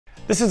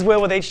This is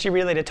Will with HD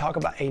Relay to talk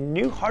about a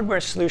new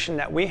hardware solution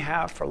that we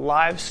have for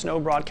live snow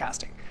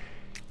broadcasting.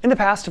 In the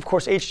past, of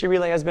course, HD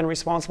Relay has been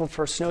responsible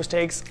for snow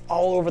stakes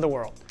all over the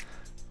world.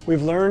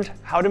 We've learned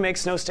how to make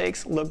snow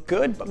stakes look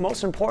good, but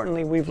most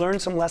importantly, we've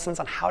learned some lessons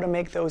on how to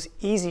make those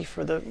easy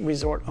for the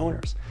resort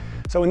owners.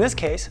 So in this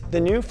case, the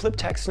new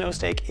FlipTech Snow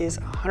Stake is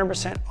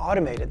 100%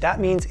 automated. That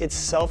means it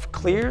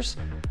self-clears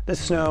the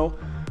snow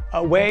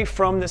away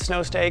from the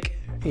snow stake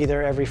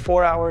either every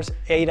 4 hours,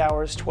 8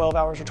 hours, 12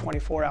 hours, or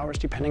 24 hours,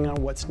 depending on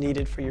what's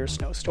needed for your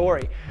snow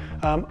story.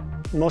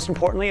 Most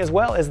importantly, as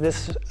well, as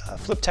this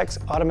FlipTech's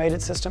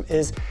automated system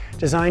is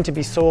designed to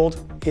be sold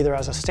either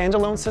as a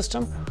standalone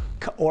system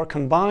or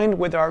combined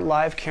with our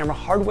live camera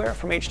hardware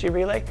from HD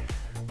Relay.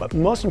 But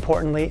most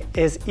importantly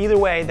is either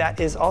way, that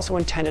is also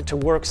intended to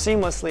work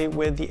seamlessly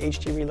with the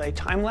HD Relay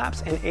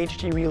TIMELAPSE and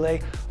HD Relay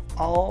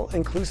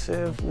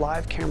all-inclusive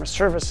live camera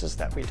services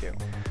that we do.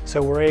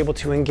 So we're able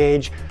to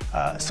engage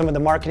some of the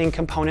marketing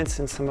components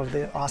and some of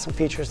the awesome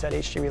features that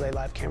HD Relay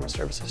live camera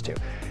services do.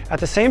 At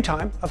the same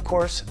time, of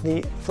course,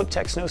 the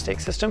FlipTech Snow Stake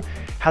system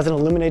has an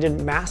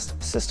illuminated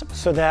mast system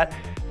so that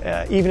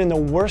even in the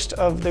worst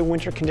of the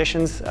winter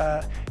conditions,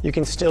 you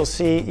can still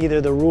see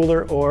either the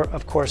ruler or,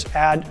 of course,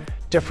 add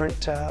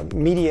different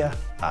media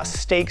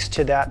stakes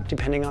to that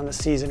depending on the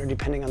season or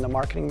depending on the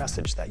marketing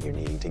message that you're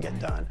needing to get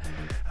done.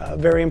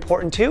 Very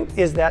important too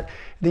is that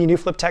the new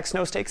FlipTech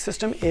Snow Stake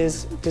system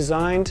is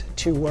designed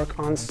to work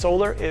on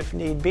solar if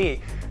need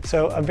be.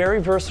 So a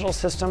very versatile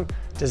system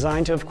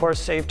designed to, of course,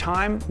 save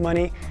time,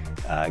 money,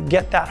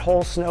 get that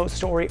whole snow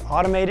story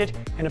automated,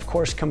 and of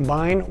course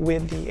combine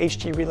with the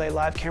HD Relay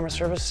live camera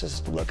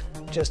services to look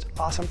just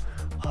awesome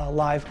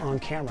live on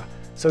camera.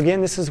 So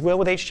again, this is Will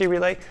with HD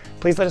Relay.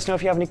 Please let us know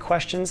if you have any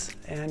questions,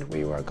 and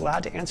we are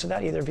glad to answer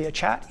that either via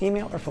chat,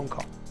 email, or phone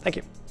call. Thank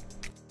you.